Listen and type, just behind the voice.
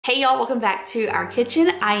Hey y'all, welcome back to our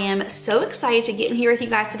kitchen. I am so excited to get in here with you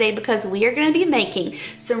guys today because we are going to be making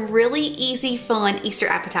some really easy, fun Easter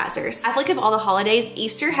appetizers. I feel like of all the holidays,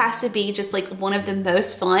 Easter has to be just like one of the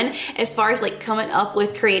most fun as far as like coming up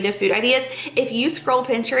with creative food ideas. If you scroll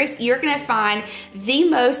Pinterest, you're going to find the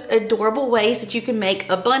most adorable ways that you can make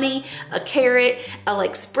a bunny, a carrot, a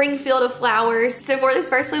like spring field of flowers. So for this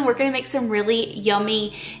first one, we're going to make some really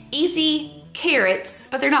yummy, easy carrots,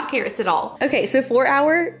 but they're not carrots at all. Okay, so for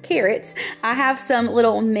our carrots, I have some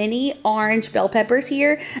little mini orange bell peppers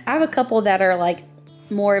here. I have a couple that are like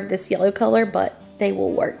more of this yellow color, but they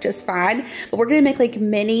will work just fine. But we're gonna make like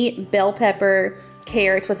mini bell pepper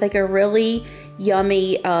carrots with like a really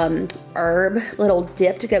yummy herb little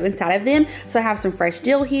dip to go inside of them. So I have some fresh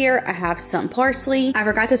dill here, I have some parsley. I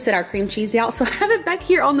forgot to set our cream cheese out, so I have it back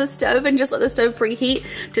here on the stove and just let the stove preheat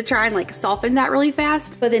to try and like soften that really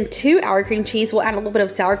fast. But then to our cream cheese, we'll add a little bit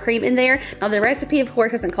of sour cream in there. Now the recipe of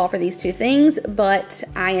course doesn't call for these two things, but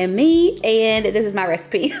I am me and this is my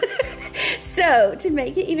recipe. So to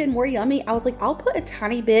make it even more yummy, I was like, I'll put a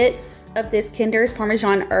tiny bit of this Kinder's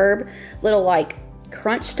Parmesan herb little like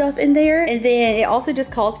crunch stuff in there, and then it also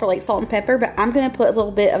just calls for like salt and pepper, but I'm gonna put a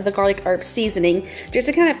little bit of the garlic herb seasoning just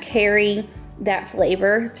to kind of carry that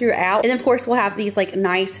flavor throughout. And then of course we'll have these like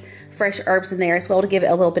nice fresh herbs in there as well to give it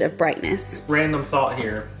a little bit of brightness. Random thought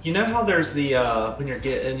here. You know how there's the when you're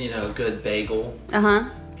getting, you know, a good bagel, and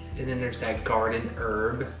then there's that garden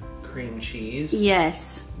herb cream cheese?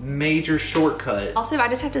 Yes. Major shortcut. Also, I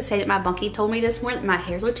just have to say that my bunkie told me this morning that my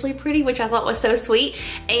hair looked really pretty, which I thought was so sweet.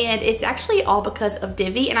 And it's actually all because of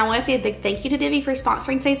Divi. And I want to say a big thank you to Divi for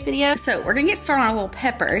sponsoring today's video. So we're going to get started on our little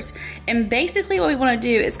peppers. And basically what we want to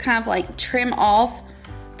do is kind of like trim off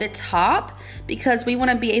the top because we want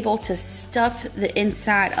to be able to stuff the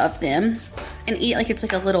inside of them and eat like it's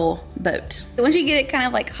like a little boat. So once you get it kind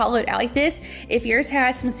of like hollowed out like this, if yours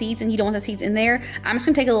has some seeds and you don't want the seeds in there, I'm just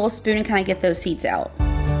gonna take a little spoon and kind of get those seeds out.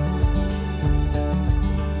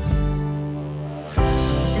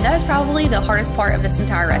 And that is probably the hardest part of this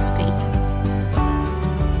entire recipe.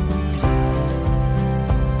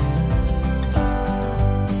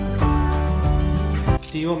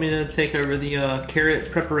 Do you want me to take over the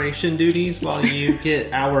carrot preparation duties while you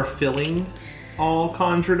get our filling all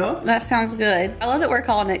conjured up? That sounds good. I love that we're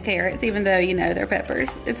calling it carrots even though, you know, they're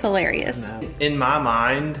peppers. It's hilarious. In my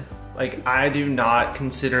mind, like I do not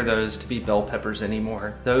consider those to be bell peppers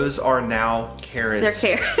anymore. Those are now carrots,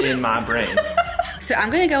 they're carrots. In my brain. So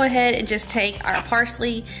I'm gonna go ahead and just take our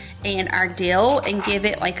parsley and our dill and give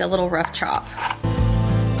it like a little rough chop.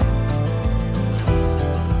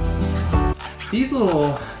 These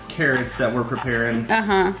little carrots that we're preparing,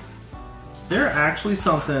 they're actually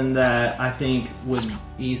something that I think would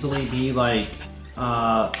easily be like,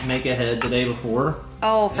 make ahead the day before.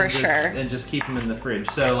 Oh, for sure. And just keep them in the fridge.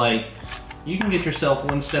 So like, you can get yourself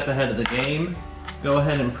one step ahead of the game. Go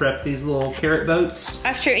ahead and prep these little carrot boats.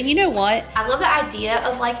 That's true. And you know what? I love the idea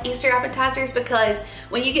of like Easter appetizers because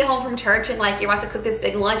when you get home from church and like you're about to cook this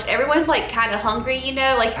big lunch, everyone's like kind of hungry, you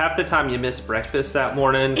know? Like half the time you miss breakfast that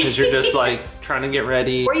morning because you're just like trying to get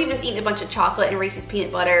ready. Or you've just eaten a bunch of chocolate and Reese's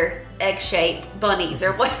peanut butter egg-shaped bunnies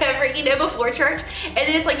or whatever, you know, before church. And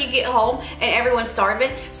then it's like you get home and everyone's starving.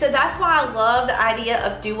 So that's why I love the idea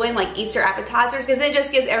of doing like Easter appetizers because it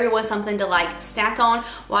just gives everyone something to like snack on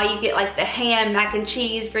while you get like the ham, mac and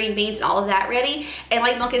cheese, green beans, and all of that ready. And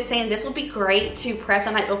like Monk is saying, this would be great to prep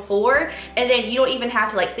the night before. And then you don't even have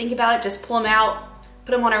to like think about it. Just pull them out,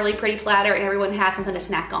 put them on a really pretty platter, and everyone has something to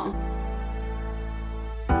snack on.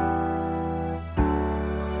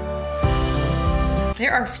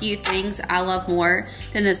 There are few things I love more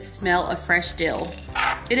than the smell of fresh dill.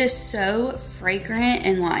 It is so fragrant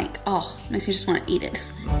and like, oh, makes me just want to eat it.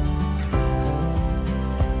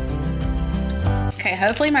 Okay,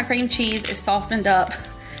 hopefully my cream cheese is softened up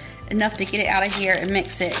enough to get it out of here and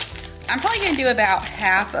mix it. I'm probably gonna do about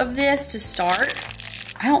half of this to start.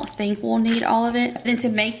 I don't think we'll need all of it. Then to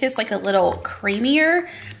make this like a little creamier,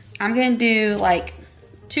 I'm gonna do like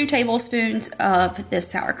 2 tablespoons of this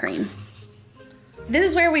sour cream. This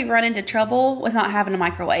is where we run into trouble with not having a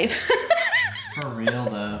microwave. For real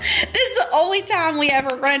though. This is the only time we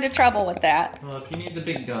ever run into trouble with that. Well, if you need the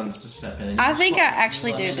big guns to step in. I think I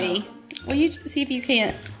actually do, B. Will you see if you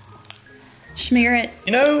can't smear it?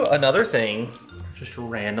 You know, another thing, just a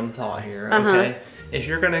random thought here, okay? If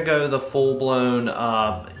you're gonna go the full-blown,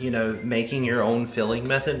 you know, making your own filling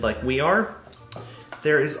method like we are,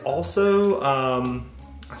 there is also,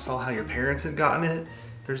 I saw how your parents had gotten it.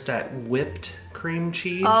 There's that whipped cream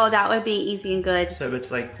cheese. Oh, that would be easy and good. So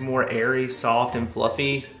it's like more airy, soft, and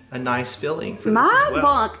fluffy. a nice filling for this as well. My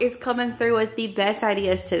bunk is coming through with the best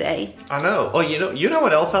ideas today. I know. Oh, you know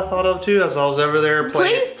what else I thought of too as I was over there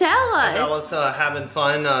playing? Please tell us. As I was having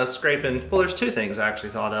fun scraping. Well, there's two things I actually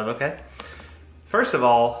thought of, okay? First of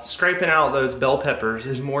all, scraping out those bell peppers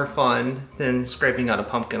is more fun than scraping out a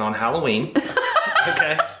pumpkin on Halloween.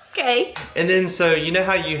 Okay? Okay. And then, so you know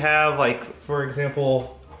how you have, like, for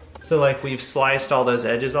example, so like we've sliced all those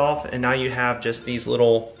edges off and now you have just these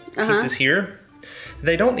little pieces here.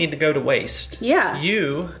 They don't need to go to waste. Yeah.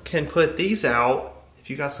 You can put these out if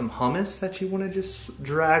you got some hummus that you want to just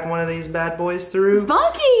drag one of these bad boys through.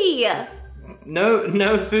 Bunky!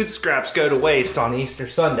 No food scraps go to waste on Easter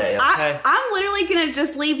Sunday, okay? I'm literally gonna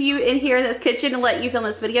just leave you in here in this kitchen and let you film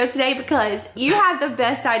this video today because you have the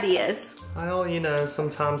best ideas. Well, you know,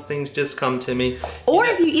 sometimes things just come to me. Or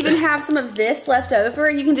if you even have some of this left over,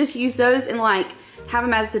 you can just use those and like have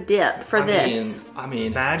them as a dip for this. I mean,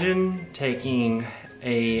 imagine taking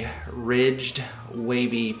a ridged,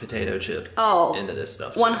 wavy potato chip into this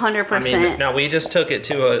stuff. 100%. I mean, now we just took it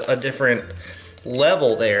to a different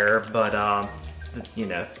level there, but you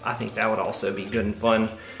know, I think that would also be good and fun.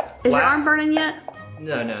 Is your arm burning yet?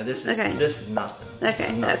 No, this is nothing. Okay, This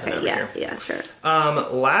is nothing over here. Yeah, sure.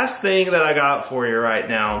 Last thing that I got for you right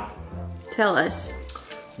now. Tell us.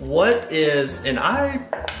 What is,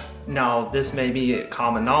 now this may be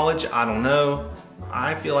common knowledge, I don't know.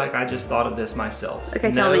 I feel like I just thought of this myself.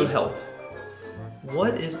 Okay, tell me. No help.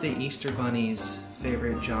 What is the Easter Bunny's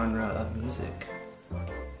favorite genre of music?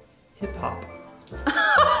 Hip hop.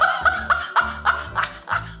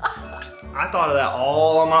 I thought of that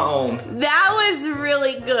all on my own. That was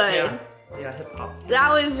really good. Yeah, hip hop.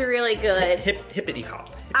 That was really good. Hippity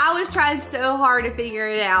hop. I was trying so hard to figure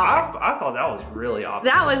it out. I thought that was really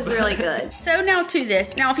obvious. That was really good. So now to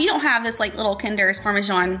this. Now if you don't have this like little Kinder's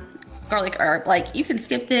Parmesan garlic herb, like you can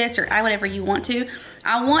skip this or add whatever you want to.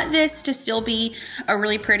 I want this to still be a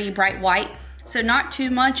really pretty bright white. So not too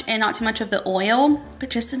much and not too much of the oil, but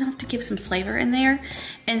just enough to give some flavor in there.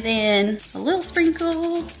 And then a little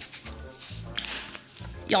sprinkle.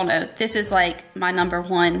 Y'all know, this is like my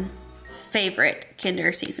 #1 favorite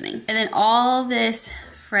Kinder seasoning. And then all this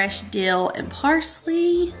fresh dill and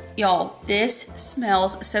parsley. Y'all, this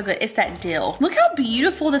smells so good. It's that dill. Look how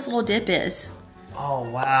beautiful this little dip is. Oh,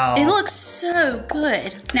 wow. It looks so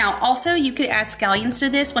good. Now, also, you could add scallions to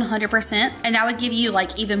this 100%, and that would give you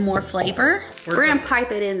like even more flavor. We're gonna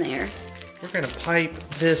pipe it in there. We're gonna pipe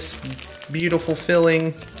this beautiful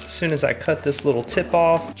filling as soon as I cut this little tip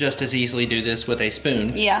off. Just as easily do this with a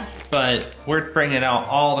spoon. Yeah. But we're bringing out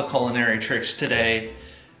all the culinary tricks today.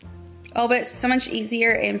 Oh, but it's so much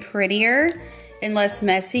easier and prettier and less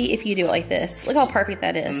messy if you do it like this. Look how perfect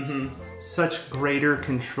that is. Such greater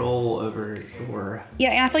control over your...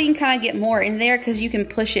 Yeah, and I feel you can kind of get more in there because you can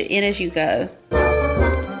push it in as you go.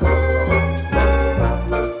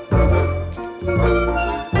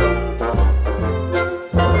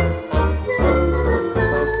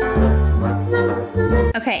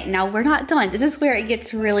 Okay, now we're not done. This is where it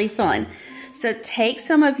gets really fun. So take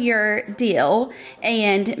some of your dill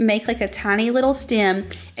and make like a tiny little stem,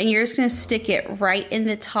 and you're just gonna stick it right in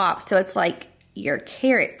the top so it's like your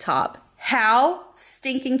carrot top. How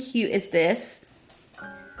stinking cute is this?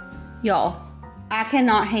 Y'all, I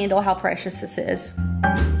cannot handle how precious this is.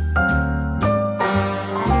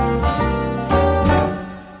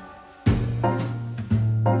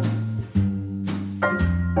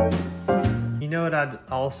 You know what I'd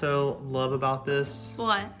also love about this?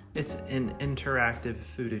 What? It's an interactive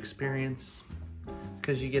food experience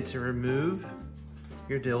because you get to remove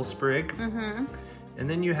your dill sprig, and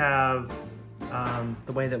then you have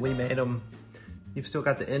the way that we made them. You've still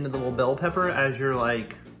got the end of the little bell pepper as your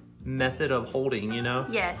like method of holding, you know?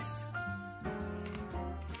 Yes.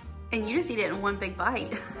 And you just eat it in one big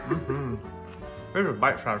bite. Those are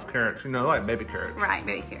bite-sized carrots, you know, like baby carrots. Right,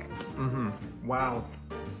 baby carrots. Wow.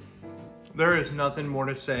 There is nothing more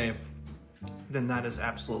to say than that is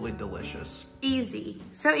absolutely delicious. Easy.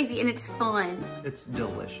 So easy, and it's fun. It's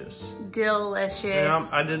delicious. Delicious. Yeah,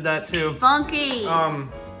 I did that too. Funky.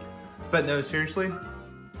 But no, seriously,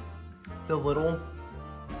 the little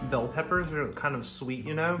bell peppers are kind of sweet,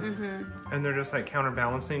 you know? And they're just like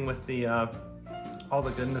counterbalancing with the all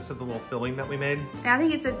the goodness of the little filling that we made. And I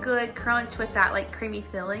think it's a good crunch with that like creamy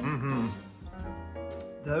filling.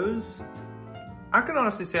 Those, I can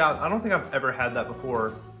honestly say I don't think I've ever had that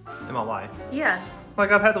before in my life. Yeah.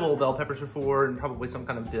 Like I've had the little bell peppers before and probably some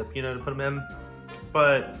kind of dip, you know, to put them in.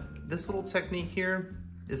 But this little technique here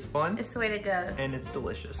is fun. It's the way to go. And it's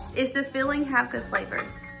delicious. Is the filling have good flavor?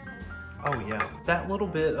 Oh yeah. That little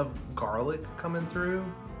bit of garlic coming through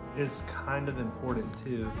is kind of important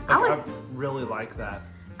too. Like, I really like that.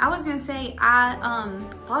 I was gonna say, I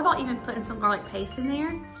thought about even putting some garlic paste in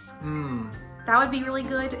there. That would be really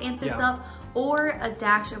good to amp this up, or a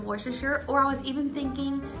dash of Worcestershire, or I was even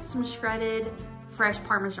thinking some shredded fresh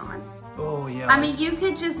Parmesan. Oh yeah. I mean, you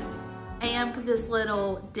could just amp this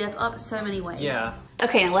little dip up so many ways. Yeah.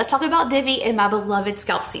 Okay, now let's talk about Divi and my beloved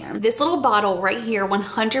scalp serum. This little bottle right here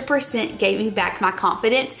 100% gave me back my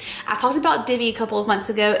confidence. I talked about Divi a couple of months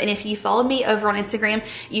ago, and if you follow me over on Instagram,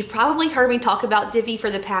 you've probably heard me talk about Divi for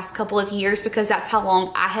the past couple of years because that's how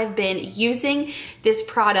long I have been using this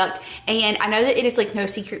product. And I know that it is like no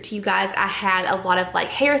secret to you guys, I had a lot of like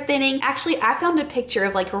hair thinning. Actually, I found a picture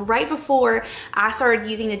of like right before I started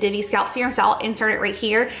using the Divi scalp serum, so I'll insert it right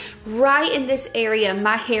here. Right in this area,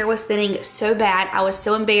 my hair was thinning so bad. I was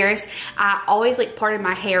so embarrassed. I always like parted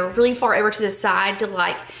my hair really far over to the side to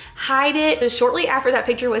like hide it. So shortly after that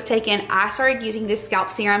picture was taken, I started using this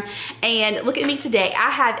scalp serum, and look at me today.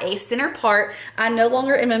 I have a center part. I no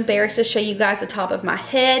longer am embarrassed to show you guys the top of my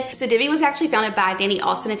head. So Divi was actually founded by Danny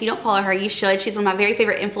Austin. If you don't follow her, you should. She's one of my very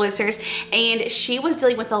favorite influencers, and she was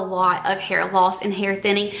dealing with a lot of hair loss and hair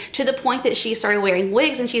thinning to the point that she started wearing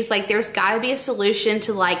wigs, and she's like, there's gotta be a solution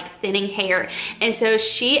to like thinning hair. And so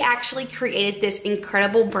she actually created this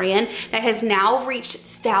incredible brand that has now reached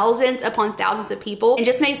thousands upon thousands of people and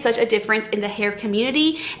just made such a difference in the hair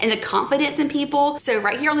community and the confidence in people. So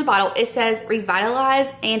right here on the bottle, it says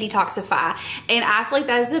revitalize and detoxify. And I feel like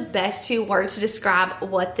that is the best two words to describe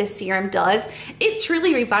what this serum does. It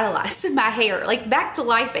truly revitalized my hair, like back to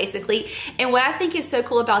life basically. And what I think is so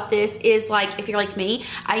cool about this is like, if you're like me,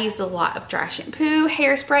 I use a lot of dry shampoo,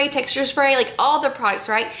 hairspray, texture spray, like all the products,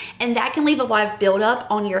 right? And that can leave a lot of buildup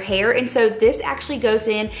on your hair. And so this actually goes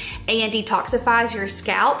in and detoxifies your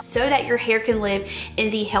scalp so that your hair can live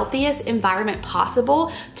in the healthiest environment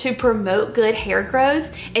possible to promote good hair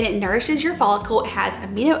growth, and it nourishes your follicle. It has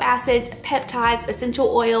amino acids, peptides,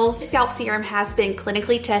 essential oils. This scalp serum has been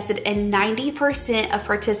clinically tested, and 90% of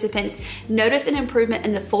participants noticed an improvement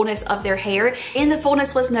in the fullness of their hair, and the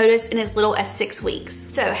fullness was noticed in as little as 6 weeks.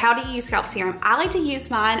 So how do you use scalp serum? I like to use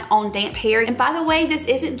mine on damp hair, and by the way, this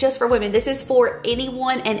isn't just for women. This is for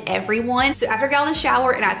anyone and everyone. So after I get out of the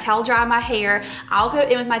shower and I towel dry my hair, I'll go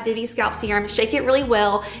in with my Divi scalp serum, shake it really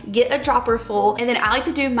well, get a dropper full, and then I like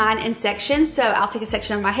to do mine in sections. So I'll take a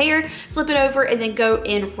section of my hair, flip it over, and then go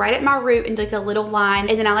in right at my root and like a little line,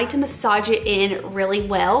 and then I like to massage it in really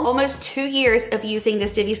well. Almost 2 years of using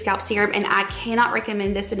this Divi scalp serum, and I cannot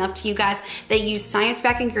recommend this enough to you guys. They use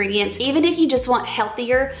science-backed ingredients. Even if you just want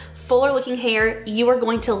healthier, fuller looking hair, you are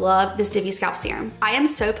going to love this Divi scalp serum. I am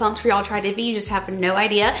so pumped for y'all to try Divi. You just have no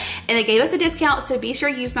idea. And they gave us a discount, so be sure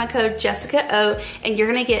to use my code JessicaO, and you're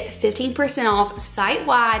gonna get 15% off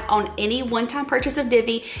site-wide on any one-time purchase of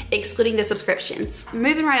Divi, excluding the subscriptions.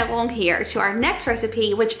 Moving right along here to our next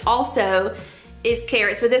recipe, which also is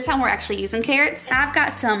carrots, but this time we're actually using carrots. I've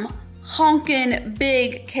got some honkin'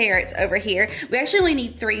 big carrots over here. We actually only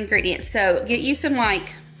need 3 ingredients, so get you some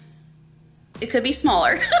like, it could be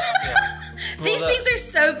smaller. Yeah. These things are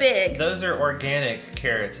so big. Those are organic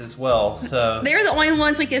carrots as well, so. They're the only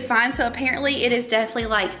ones we could find, so apparently it is definitely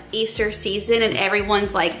like Easter season and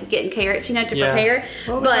everyone's like getting carrots, you know, to prepare.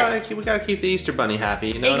 Well, we gotta keep the Easter bunny happy,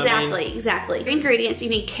 you know exactly, what I mean? Exactly. Ingredients, you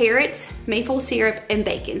need carrots, maple syrup, and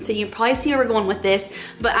bacon. So you probably see where we're going with this,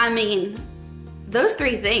 but I mean, those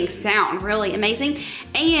 3 things sound really amazing.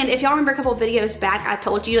 And if y'all remember a couple of videos back, I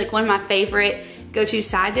told you like one of my favorite go-to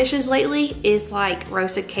side dishes lately is like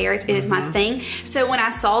roasted carrots. It is my thing. So when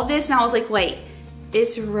I saw this and I was like, wait,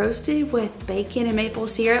 it's roasted with bacon and maple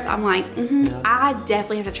syrup. I'm like, I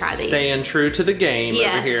definitely have to try these. Staying true to the game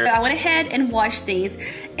over here. So I went ahead and washed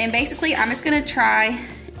these, and basically I'm just gonna try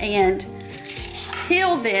and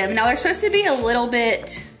peel them. Now they're supposed to be a little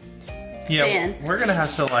bit thin. We're gonna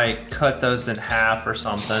have to like cut those in half or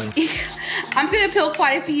something. I'm gonna peel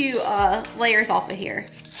quite a few layers off of here.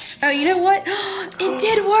 Oh, you know what? It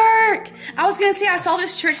did work. I was gonna say I saw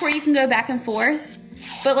this trick where you can go back and forth,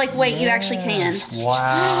 but like, wait, you actually can.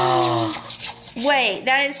 Wow. Wait,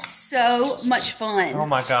 that is so much fun. Oh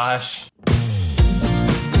my gosh.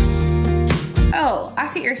 Oh, I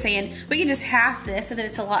see what you're saying. We can just half this so that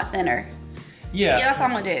it's a lot thinner. Yeah. Yeah, that's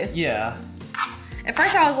what I'm gonna do. Yeah. At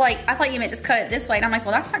first I was like, I thought you meant just cut it this way, and I'm like,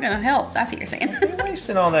 well, that's not gonna help. That's what you're saying. You're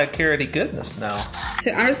wasting all that carroty goodness now.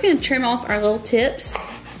 So I'm just gonna trim off our little tips.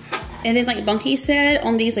 And then like Bunky said,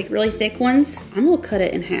 on these like really thick ones, I'm gonna cut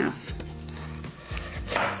it in half.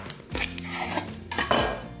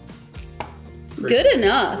 Good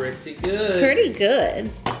enough. Pretty good. Pretty good.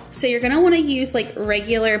 So you're gonna wanna use like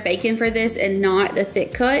regular bacon for this and not the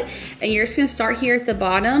thick cut. And you're just gonna start here at the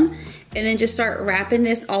bottom and then just start wrapping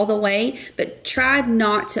this all the way, but try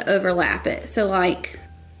not to overlap it. So like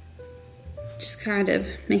Just kind of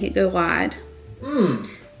make it go wide.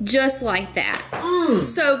 Just like that.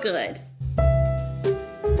 So good.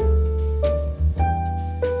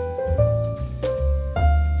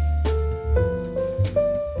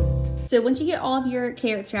 So once you get all of your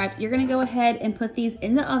carrots wrapped, you're gonna go ahead and put these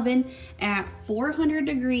in the oven at 400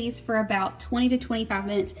 degrees for about 20 to 25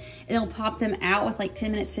 minutes. And we'll pop them out with like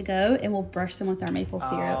 10 minutes to go, and we'll brush them with our maple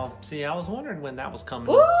syrup. Oh, see, I was wondering when that was coming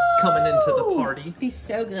into the party. Be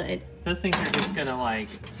so good. Those things are just gonna like,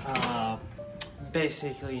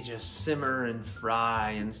 basically just simmer and fry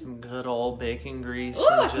in some good old bacon grease. Ooh,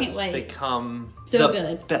 and I can't just wait. become So the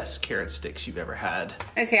good. best carrot sticks you've ever had.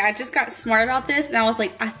 Okay, I just got smart about this, and I was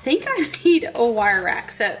like, I think I need a wire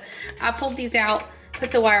rack. So I pulled these out,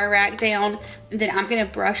 put the wire rack down, and then I'm gonna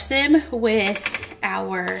brush them with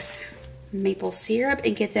our maple syrup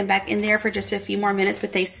and get them back in there for just a few more minutes,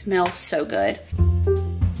 but they smell so good.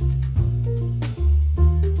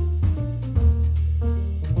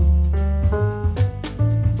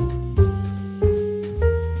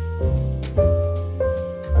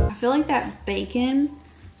 I feel like that bacon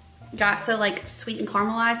got so like sweet and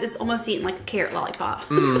caramelized, it's almost eating like a carrot lollipop.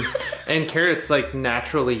 And carrots like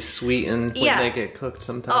naturally sweeten when they get cooked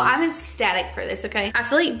sometimes. Oh, I'm ecstatic for this, okay? I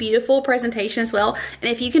feel like beautiful presentation as well.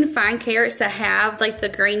 And if you can find carrots that have like the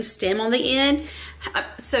green stem on the end,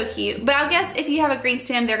 so cute. But I guess if you have a green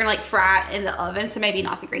stem, they're gonna like fry it in the oven, so maybe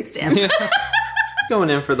not the green stem. Yeah. Going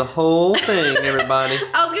in for the whole thing, everybody.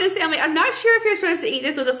 I was gonna say, I'm not sure if you're supposed to eat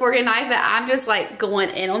this with a fork and knife, but I'm just like going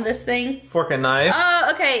in on this thing. Fork and knife?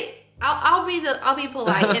 Oh, okay. I'll be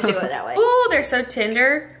polite and do it that way. Ooh, they're so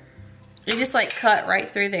tender. You just like cut right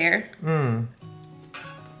through there.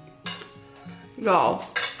 Y'all.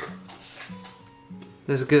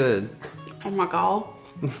 It's good. Oh my God.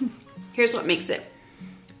 Here's what makes it.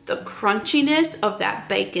 The crunchiness of that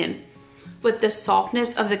bacon with the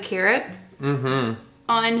softness of the carrot.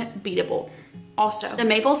 Unbeatable. Also, the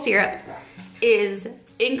maple syrup is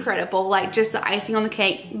incredible, like just the icing on the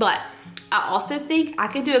cake, but I also think I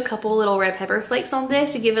could do a couple little red pepper flakes on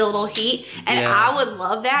this to give it a little heat, and I would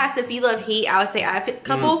love that. So if you love heat, I would say add a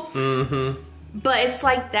couple. But it's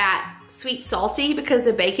like that sweet salty because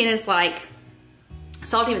the bacon is like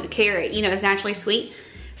salty with the carrot, you know, it's naturally sweet.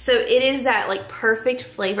 So it is that like perfect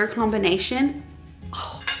flavor combination.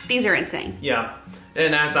 Oh, these are insane. Yeah.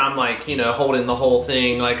 And as I'm like, you know, holding the whole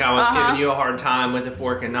thing, like I was giving you a hard time with a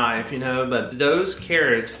fork and knife, you know, but those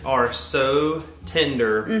carrots are so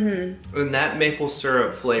tender, and that maple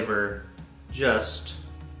syrup flavor just...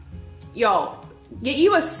 Y'all, get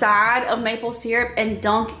you a side of maple syrup and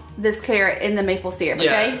dunk this carrot in the maple syrup,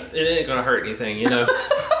 okay? Yeah, it ain't gonna hurt anything, you know.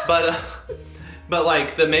 But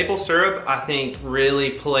like the maple syrup, I think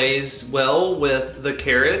really plays well with the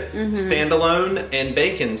carrot standalone and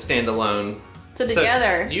bacon standalone. So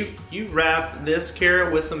together. You wrap this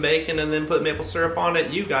carrot with some bacon and then put maple syrup on it,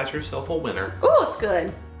 you got yourself a winner. Ooh, it's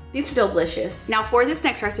good. These are delicious. Now for this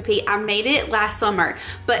next recipe, I made it last summer,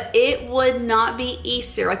 but it would not be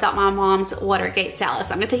Easter without my mom's Watergate salad.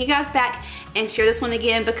 So I'm gonna take you guys back and share this one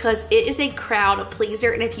again because it is a crowd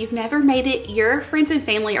pleaser, and if you've never made it, your friends and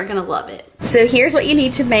family are gonna love it. So here's what you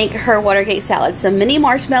need to make her Watergate salad. Some mini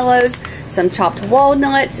marshmallows, some chopped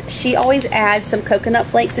walnuts. She always adds some coconut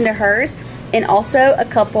flakes into hers, and also a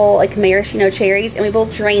couple like maraschino cherries, and we will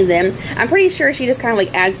drain them. I'm pretty sure she just kind of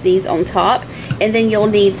like adds these on top. And then you'll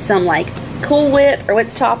need some like Cool Whip or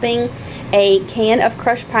whipped topping, a can of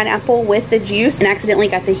crushed pineapple with the juice, and accidentally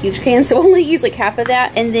got the huge can, so only use like half of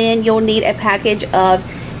that. And then you'll need a package of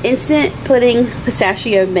instant pudding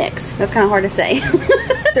pistachio mix. That's kind of hard to say.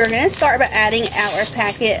 So we're gonna start by adding our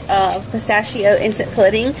packet of pistachio instant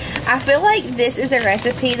pudding. I feel like this is a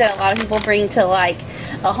recipe that a lot of people bring to like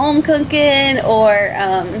a home cooking or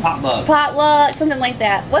potluck, something like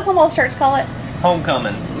that. What's my mom's church call it?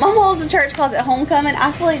 Homecoming. My mom's church calls it homecoming.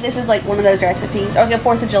 I feel like this is like one of those recipes, or like a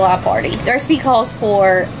 4th of July party. The recipe calls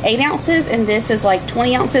for 8 ounces, and this is like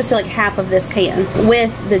 20 ounces, so like half of this can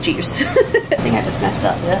with the juice. I think I just messed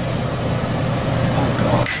up this. Oh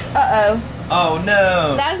gosh. Uh-oh. Oh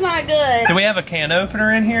no. That's not good. Do we have a can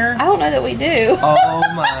opener in here? I don't know that we do. Oh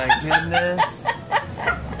my goodness.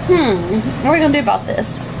 What are we gonna do about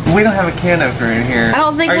this? We don't have a can opener in here. I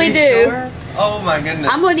don't think we do. Sure? Oh my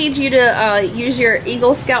goodness. I'm gonna need you to use your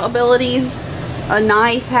Eagle Scout abilities, a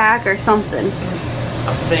knife hack or something.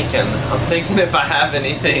 I'm thinking if I have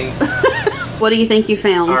anything. What do you think you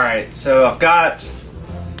found? Alright, so I've got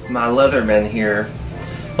my Leatherman here.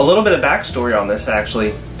 A little bit of backstory on this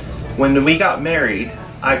actually. When we got married,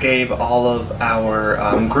 I gave all of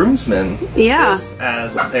our groomsmen this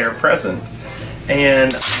as their present.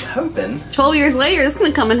 And I'm hoping 12 years later, it's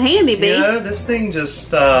gonna come in handy, B. You know, this thing just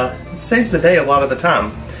saves the day a lot of the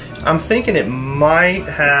time. I'm thinking it might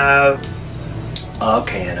have a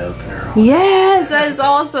can opener. Yes, that is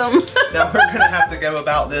awesome. Now we're gonna have to go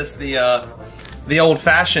about this the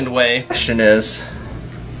old-fashioned way. The question is,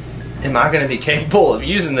 am I gonna be capable of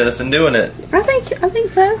using this and doing it? I think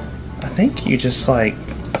so. I think you just like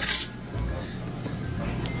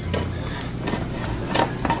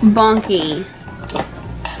Bunky.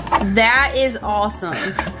 That is awesome.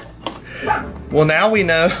 Well, now we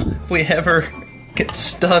know if we ever get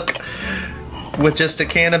stuck with just a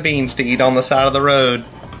can of beans to eat on the side of the road,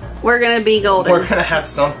 we're gonna be golden. We're gonna have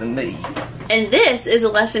something to eat. And this is a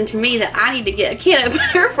lesson to me that I need to get a can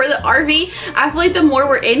opener for the RV. I feel like the more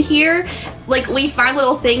we're in here, like we find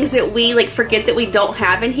little things that we like forget that we don't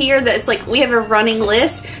have in here. That's like we have a running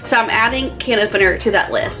list. So I'm adding can opener to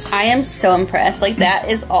that list. I am so impressed. Like that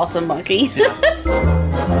is awesome, Bunky. Yeah.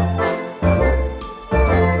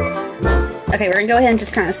 Okay, we're gonna go ahead and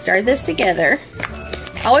just kind of stir this together.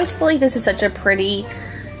 I always feel like this is such a pretty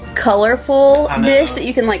colorful dish that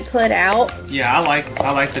you can like put out. Yeah, I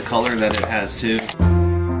like the color that it has too.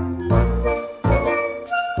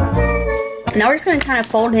 Now we're just going to kind of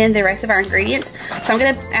fold in the rest of our ingredients. So I'm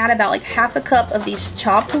going to add about like half a cup of these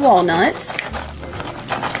chopped walnuts.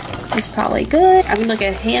 That's probably good. I'm going to look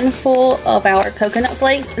at a handful of our coconut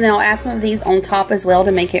flakes, and then I'll add some of these on top as well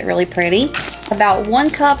to make it really pretty. About 1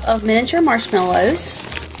 cup of miniature marshmallows,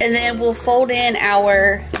 and then we'll fold in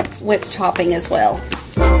our whipped topping as well.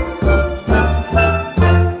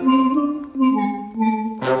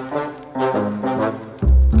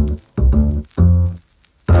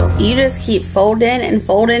 You just keep folding and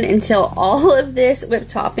folding until all of this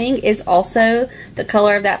whipped topping is also the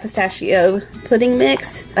color of that pistachio pudding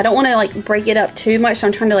mix. I don't want to like break it up too much, so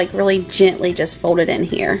I'm trying to like really gently just fold it in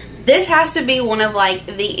here. This has to be one of like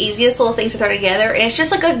the easiest little things to throw together, and it's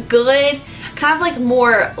just like a good kind of like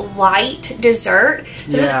more light dessert.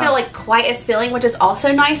 Doesn't feel like quite as filling, which is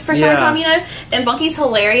also nice for summertime, you know. And Bunky's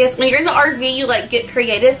hilarious. When you're in the RV, you like get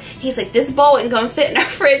creative. He's like, this bowl isn't gonna fit in our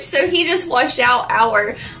fridge, so he just washed out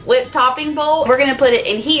our whipped topping bowl. We're gonna put it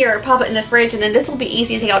in here, pop it in the fridge, and then this will be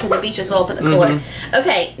easy to take out to the beach as well, put in the cooler.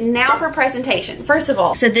 Okay, now for presentation. First of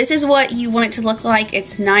all, so this is what you want it to look like.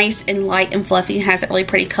 It's nice and light and fluffy and has a really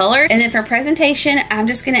pretty color. And then for presentation, I'm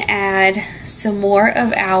just gonna add some more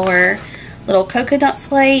of our little coconut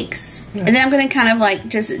flakes. And then I'm gonna kind of like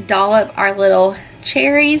just dollop our little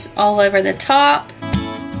cherries all over the top.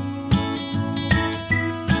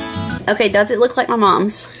 Okay, does it look like my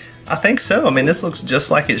mom's? I think so. I mean, this looks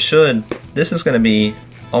just like it should. This is gonna be,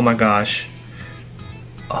 oh my gosh.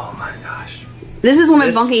 Oh my gosh. This is one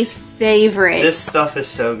of Bunky's favorites. This stuff is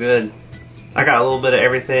so good. I got a little bit of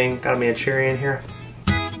everything. Got me a cherry in here.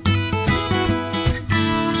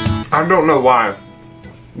 I don't know why,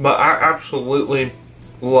 but I absolutely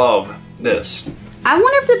love this. I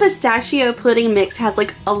wonder if the pistachio pudding mix has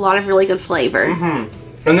like a lot of really good flavor. And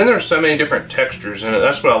then there's so many different textures in it.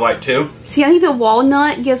 That's what I like too. See, I think the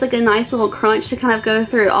walnut gives like a nice little crunch to kind of go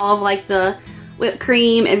through all of like the whipped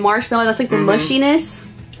cream and marshmallow. That's like the mushiness.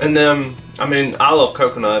 And then, I mean, I love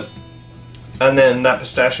coconut. And then that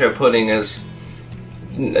pistachio pudding is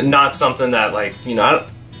not something that like, you know,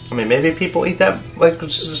 I mean, maybe people eat that like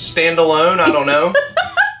standalone. I don't know.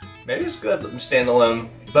 Maybe it's good standalone.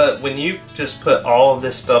 But when you just put all of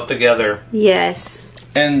this stuff together. Yes.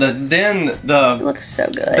 And then it looks so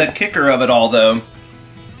good. The kicker of it all, though,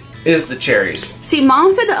 is the cherries. See,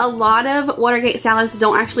 Mom said that a lot of Watergate salads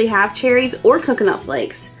don't actually have cherries or coconut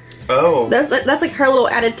flakes. Oh. That's like her little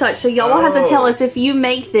added touch. So y'all will have to tell us if you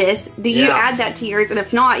make this, do you add that to yours? And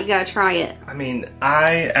if not, you gotta try it. I mean,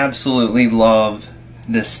 I absolutely love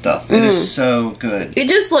this stuff. It is so good. It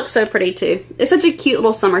just looks so pretty too. It's such a cute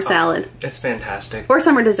little summer salad. It's fantastic. Or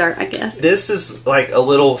summer dessert, I guess. This is like a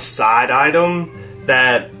little side item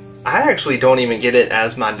that I actually don't even get it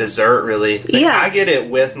as my dessert, really. Like, I get it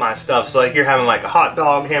with my stuff. So like you're having like a hot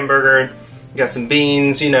dog, hamburger, you got some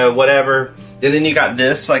beans, you know, whatever. And then you got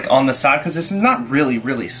this like on the side, because this is not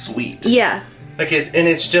really sweet. Yeah. Like and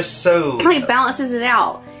it's just so... Kind of balances it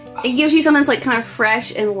out. It gives you something that's like kind of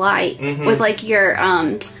fresh and light with like your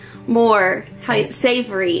more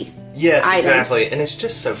savory items. Exactly. And it's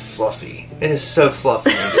just so fluffy. It is so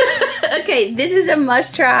fluffy. Okay, this is a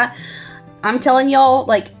must try. I'm telling y'all,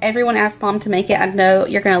 like, everyone asked Mom to make it. I know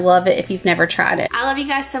you're going to love it if you've never tried it. I love you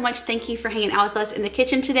guys so much. Thank you for hanging out with us in the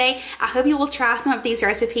kitchen today. I hope you will try some of these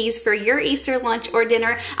recipes for your Easter lunch or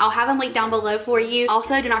dinner. I'll have them linked down below for you.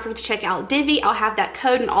 Also, do not forget to check out Divvy. I'll have that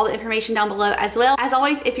code and all the information down below as well. As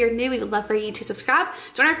always, if you're new, we would love for you to subscribe,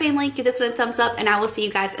 join our family, give this one a thumbs up, and I will see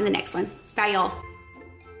you guys in the next one. Bye, y'all.